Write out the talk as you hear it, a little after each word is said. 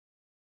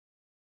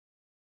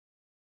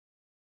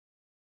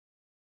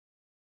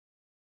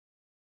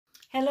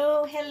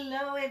Hello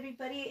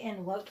everybody,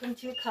 and welcome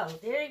to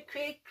Culinary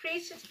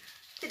Creations.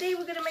 Today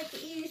we're going to make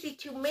it easy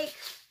to make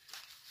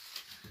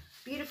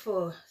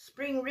beautiful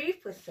spring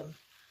wreath with some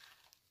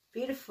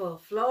beautiful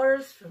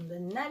flowers from the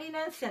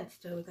 99-cent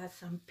store. We got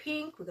some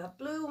pink, we got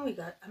blue, and we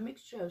got a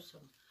mixture of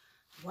some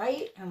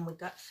white, and we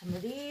got some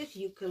of these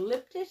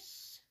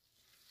eucalyptus.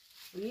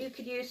 You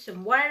could use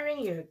some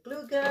wiring, your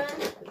glue gun.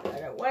 We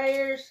got our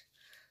wires,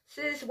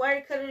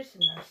 wire cutters,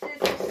 and our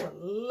scissors. So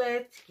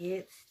let's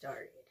get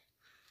started.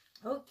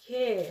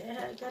 Okay,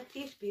 I got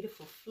these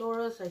beautiful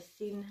florals. I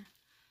seen.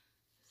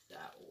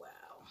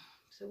 Wow.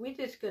 So we're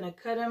just going to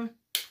cut them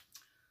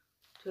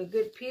to a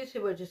good piece.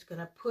 So we're just going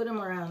to put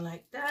them around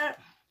like that.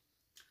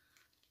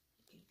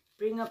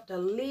 Bring up the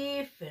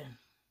leaf and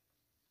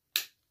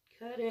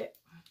cut it.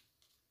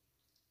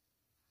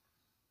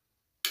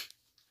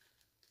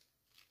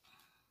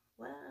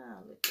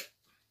 Wow, look at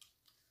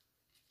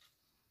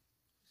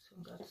this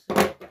one got some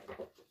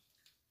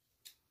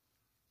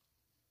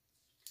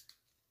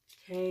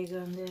tag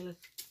on there.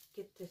 Let's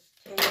get this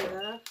tag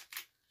off.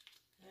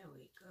 There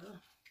we go.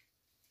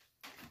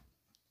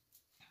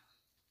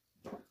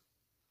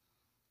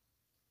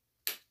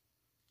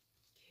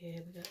 Okay,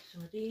 we got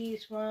some of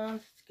these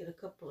ones. Let's get a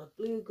couple of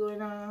blue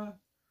going on.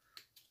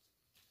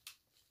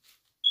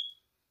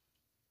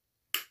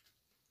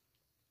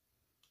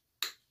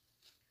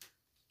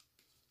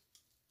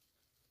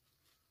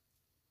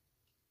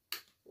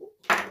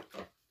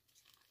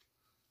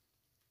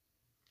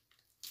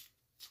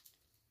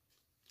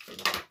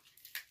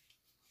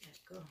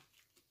 Go.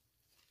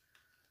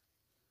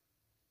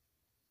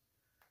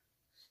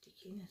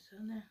 Stickiness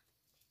on there.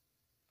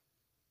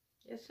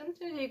 Yeah,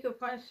 sometimes you can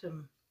find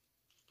some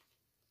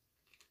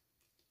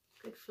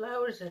good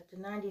flowers at the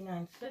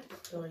 99-cent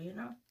store, you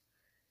know.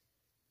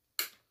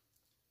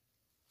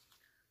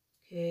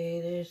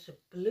 Okay, there's a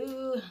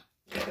blue.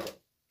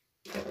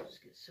 Let's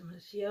get some of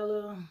this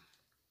yellow. I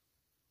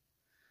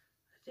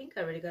think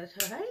I already got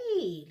some.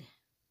 Hey!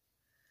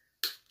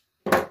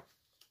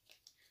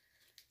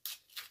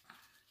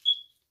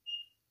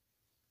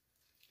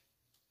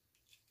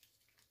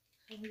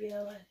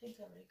 Yellow. I think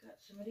I already got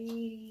some of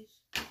these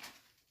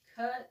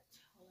cut.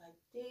 Well, I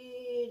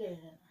did, and I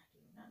do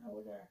not know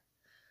where they're.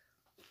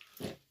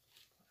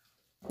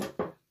 Let's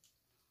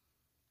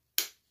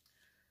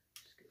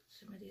get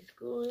some of these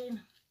going.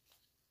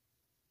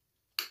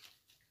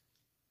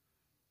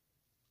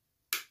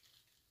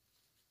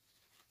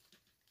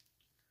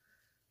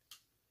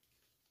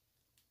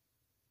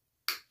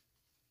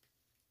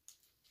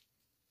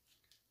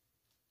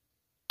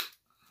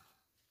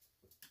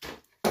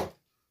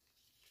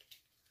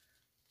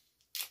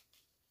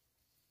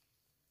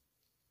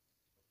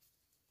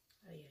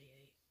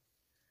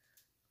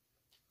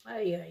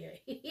 Ay, ay,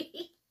 ay.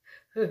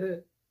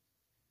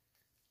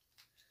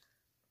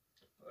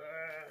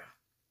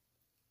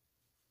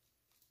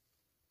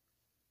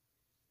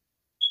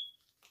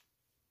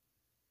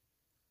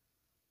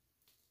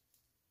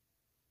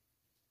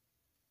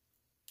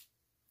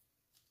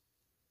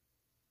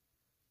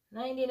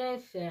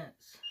 99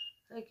 cents.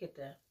 Look at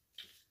that.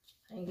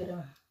 I ain't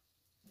gonna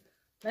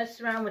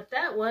mess around with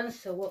that one.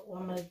 So what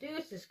I'm gonna do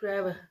is just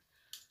grab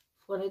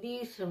one of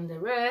these from the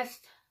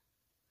rest,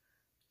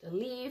 the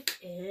leaf,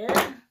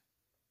 and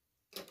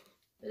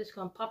we're just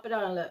gonna pop it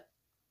on. Look,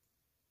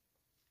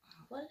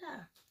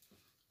 voila.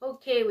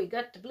 Okay, we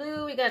got the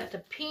blue, we got the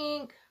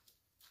pink.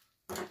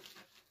 Let's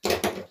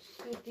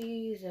get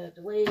these out of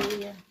the way.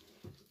 Get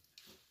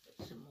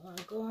some more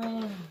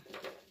going.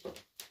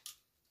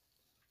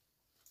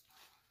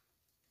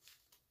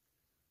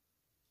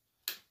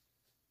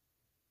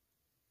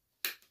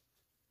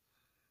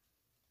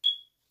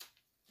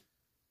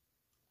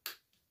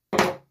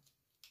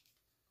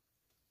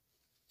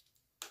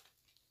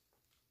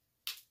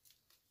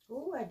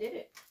 Oh, I did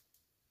it.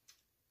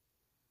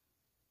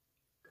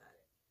 Got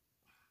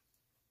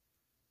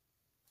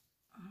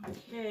it.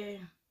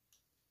 Okay.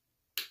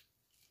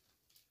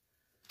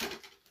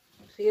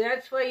 See,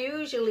 that's why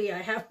usually I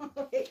have them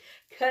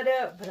cut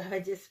up, but I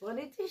just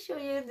wanted to show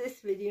you this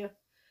video.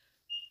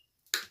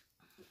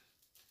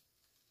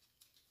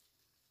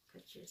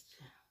 Cut your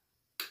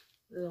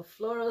little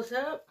florals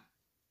up.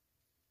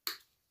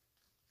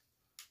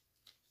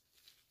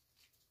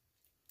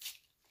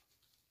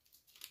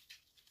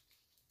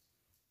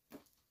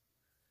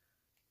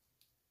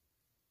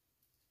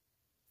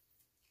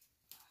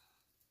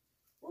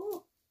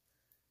 Oh,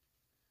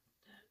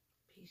 that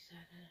piece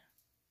out of there.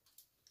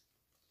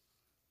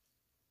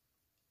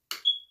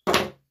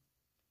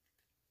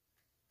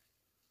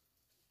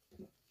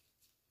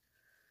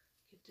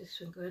 This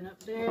one going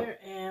up there,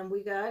 and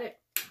we got it.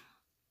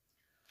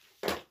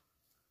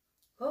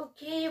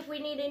 Okay, if we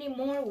need any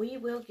more, we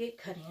will get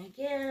cutting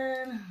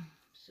again.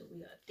 So we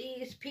got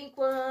these pink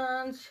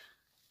ones.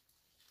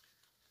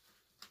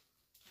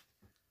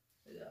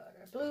 We got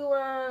our blue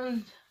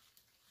ones.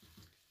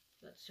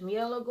 Got some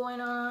yellow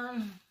going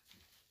on.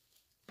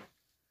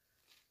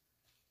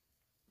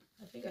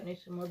 I think I need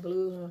some more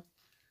blue.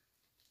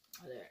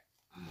 There.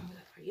 We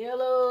got our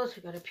yellows,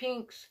 we got our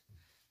pinks.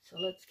 So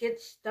let's get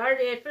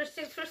started. First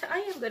things first, I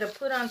am going to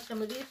put on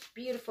some of this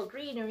beautiful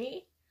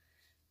greenery.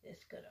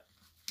 Just going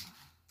to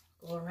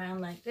go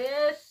around like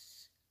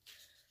this.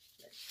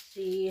 Let's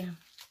see. Kind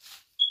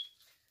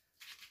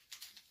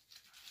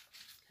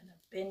of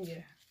bend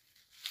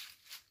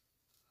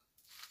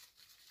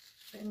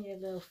your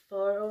little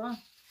floral.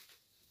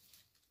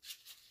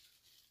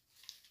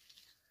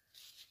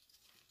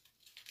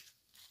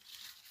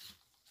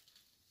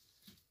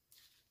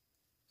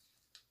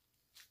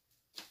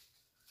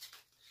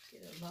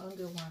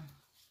 Longer one.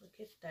 Look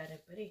at that,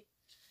 everybody.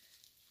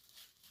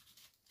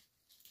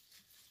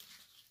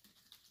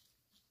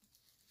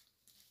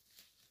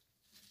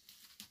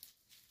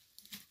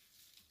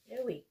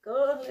 There we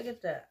go. Look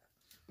at that.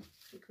 I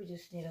think we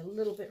just need a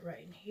little bit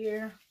right in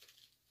here.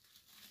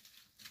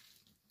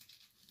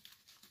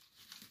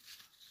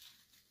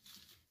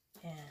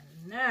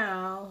 And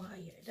now, oh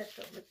yeah, that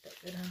don't look that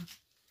good, huh?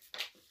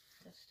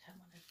 Let's have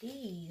one of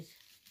these.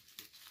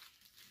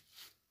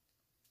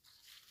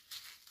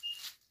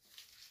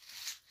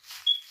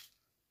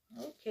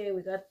 Okay,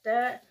 we got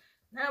that.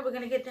 Now we're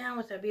going to get down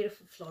with our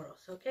beautiful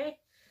florals, okay?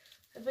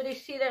 Everybody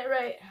see that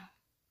right?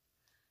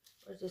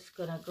 We're just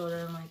going to go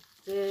down like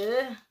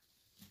this.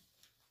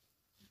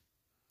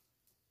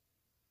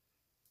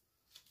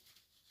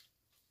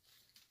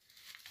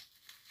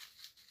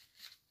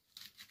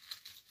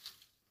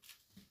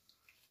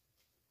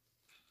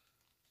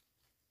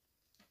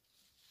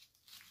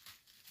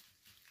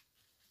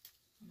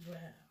 Wow.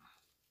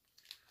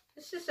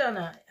 This is on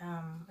a,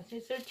 I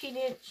think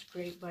 13-inch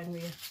grapevine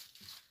reel.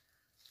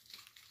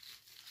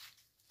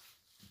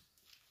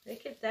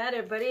 Look at that,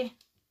 everybody.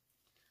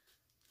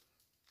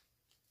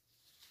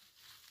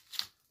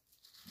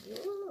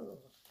 Ooh,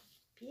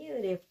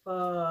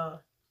 beautiful.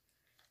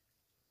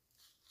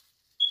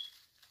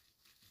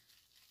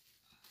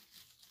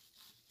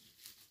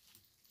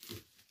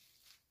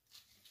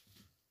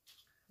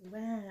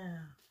 Wow.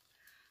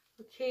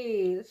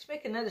 Okay, let's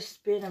make another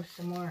spin of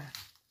some more.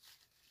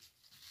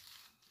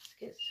 Let's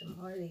get some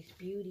more of these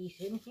beauties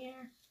in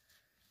here.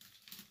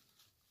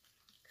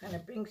 Kind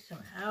of bring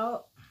some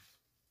out.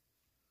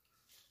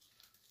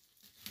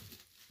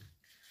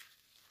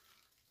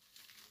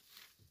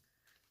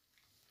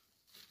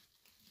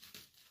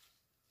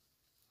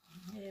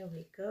 There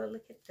we go,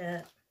 look at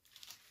that.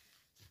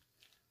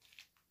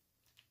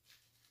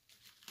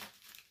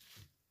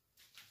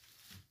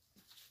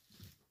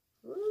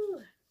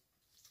 Ooh.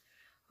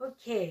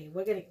 Okay,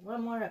 we're gonna get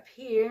one more up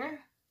here.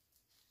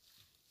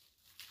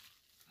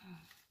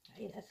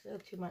 Hey, that's a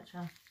little too much,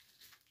 huh?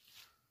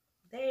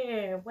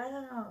 There,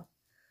 wow.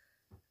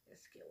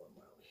 Let's get one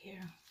more over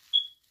here.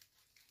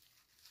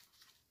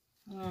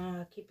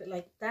 Keep it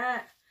like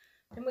that.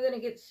 Then we're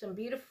gonna get some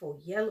beautiful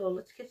yellow.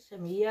 Let's get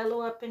some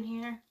yellow up in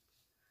here.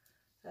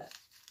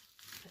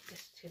 Put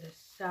this to the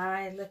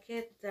side. Look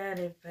at that,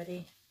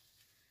 everybody.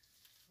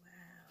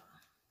 Wow.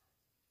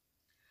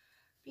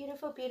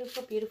 Beautiful,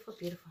 beautiful, beautiful,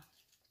 beautiful.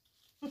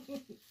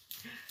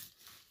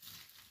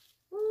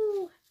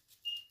 Woo.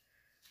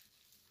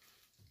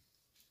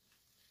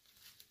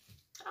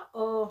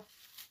 Uh-oh.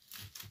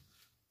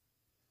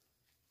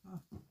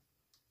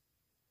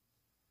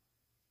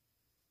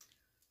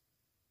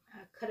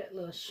 I'll cut it a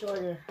little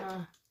shorter,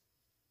 huh?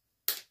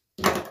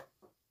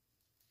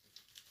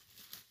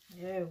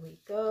 There we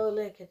go.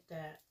 Look at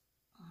that.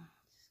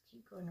 Just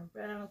keep going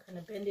around, kind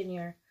of bending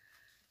your.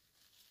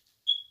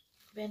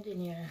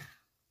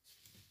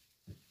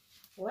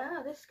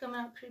 Wow, this is coming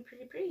out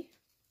pretty.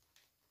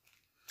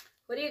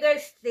 What do you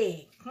guys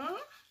think?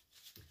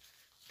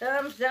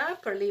 Thumbs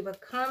up or leave a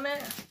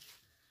comment.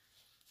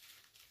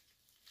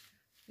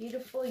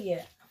 Beautiful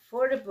yet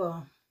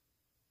affordable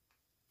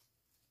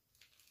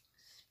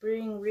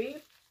spring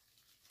wreath.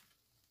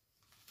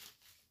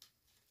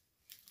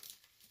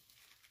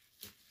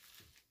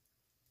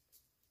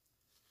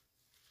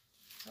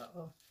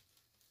 Uh-oh.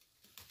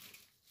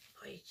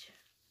 Wait.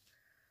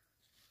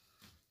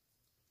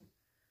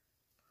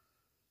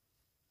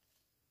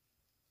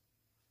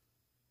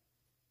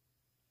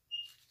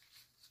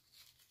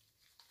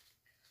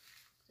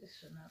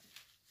 This one up.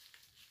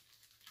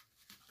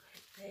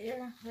 Right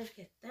there. Look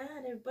at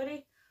that,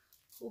 everybody.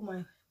 Oh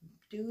my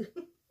dude.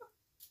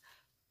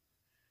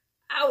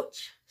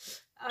 Ouch.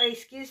 Oh,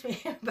 excuse me,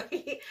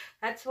 everybody.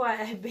 That's why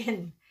I've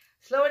been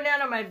slowing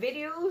down on my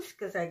videos,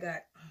 because I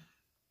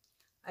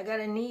got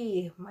a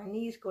knee. My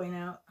knee's going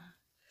out.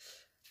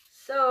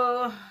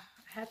 So I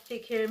have to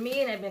take care of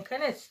me, and I've been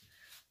kind of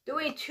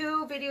doing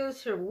 2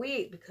 videos per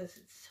week because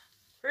it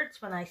hurts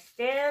when I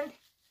stand.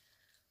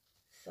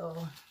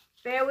 So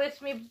bear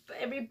with me,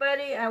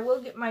 everybody. I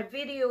will get my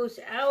videos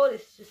out.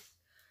 It's just,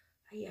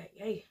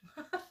 ay.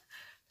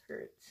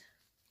 Hurts.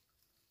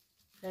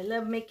 I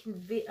love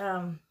making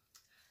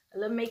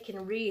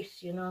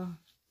wreaths, you know.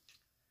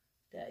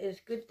 That is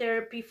good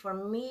therapy for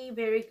me.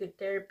 Very good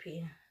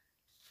therapy.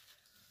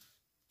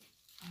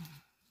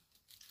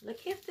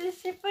 Look at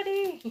this,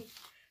 everybody.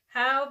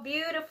 How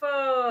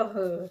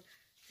beautiful.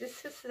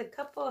 This is a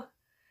couple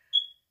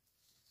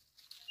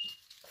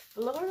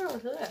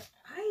florals. Look.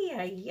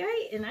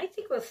 And I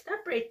think we'll stop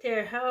right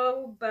there.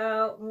 How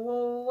about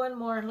one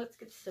more? Let's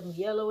get some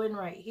yellow in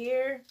right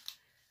here.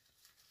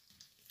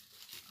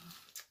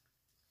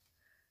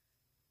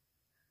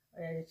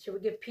 Should we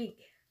get pink?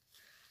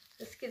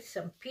 Let's get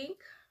some pink.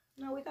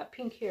 No, we got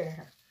pink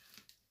here.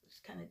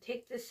 Just kind of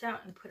take this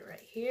out and put it right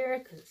here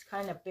because it's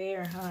kind of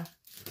bare, huh?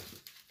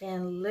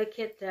 And look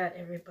at that,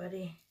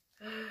 everybody.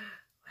 Wow.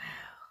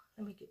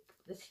 Let me get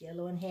this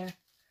yellow in here.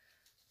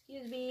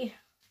 Excuse me.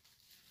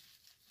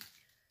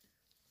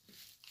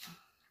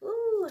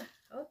 Ooh,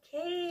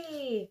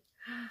 okay.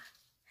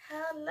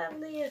 How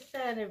lovely is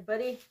that,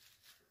 everybody?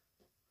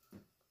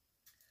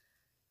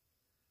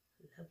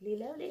 Lovely,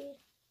 lovely.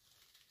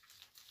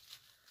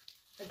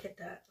 Look at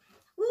that.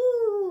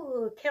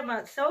 Ooh, came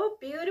out so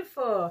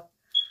beautiful.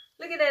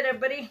 Look at that,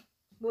 everybody.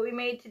 What we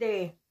made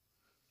today.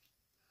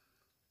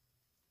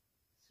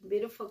 Some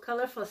beautiful,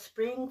 colorful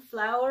spring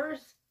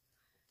flowers.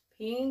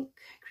 Pink,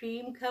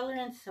 cream color,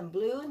 and some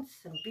blue, and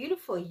some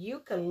beautiful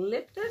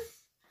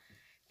eucalyptus.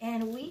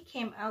 And we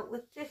came out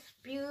with this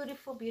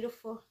beautiful,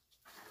 beautiful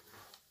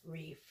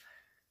wreath.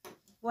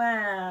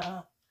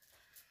 Wow.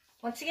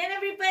 Once again,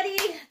 everybody,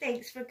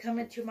 thanks for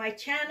coming to my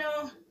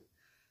channel.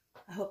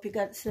 I hope you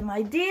got some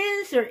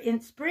ideas or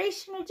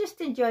inspiration or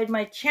just enjoyed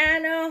my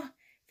channel.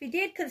 If you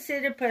did,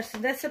 consider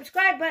pressing the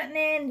subscribe button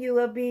and you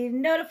will be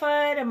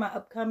notified of my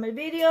upcoming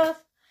videos.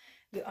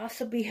 You'll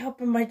also be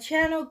helping my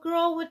channel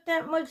grow with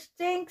that much.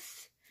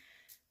 Thanks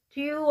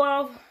to you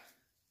all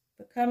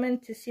for coming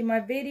to see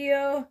my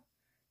video.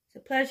 It's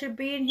a pleasure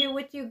being here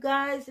with you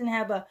guys, and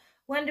have a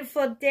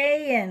wonderful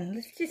day, and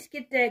let's just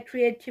get that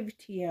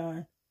creativity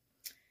on.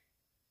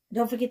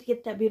 Don't forget to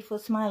get that beautiful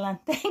smile on.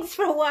 Thanks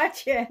for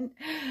watching.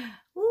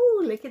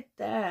 Ooh, look at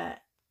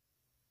that.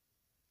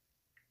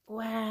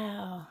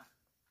 Wow.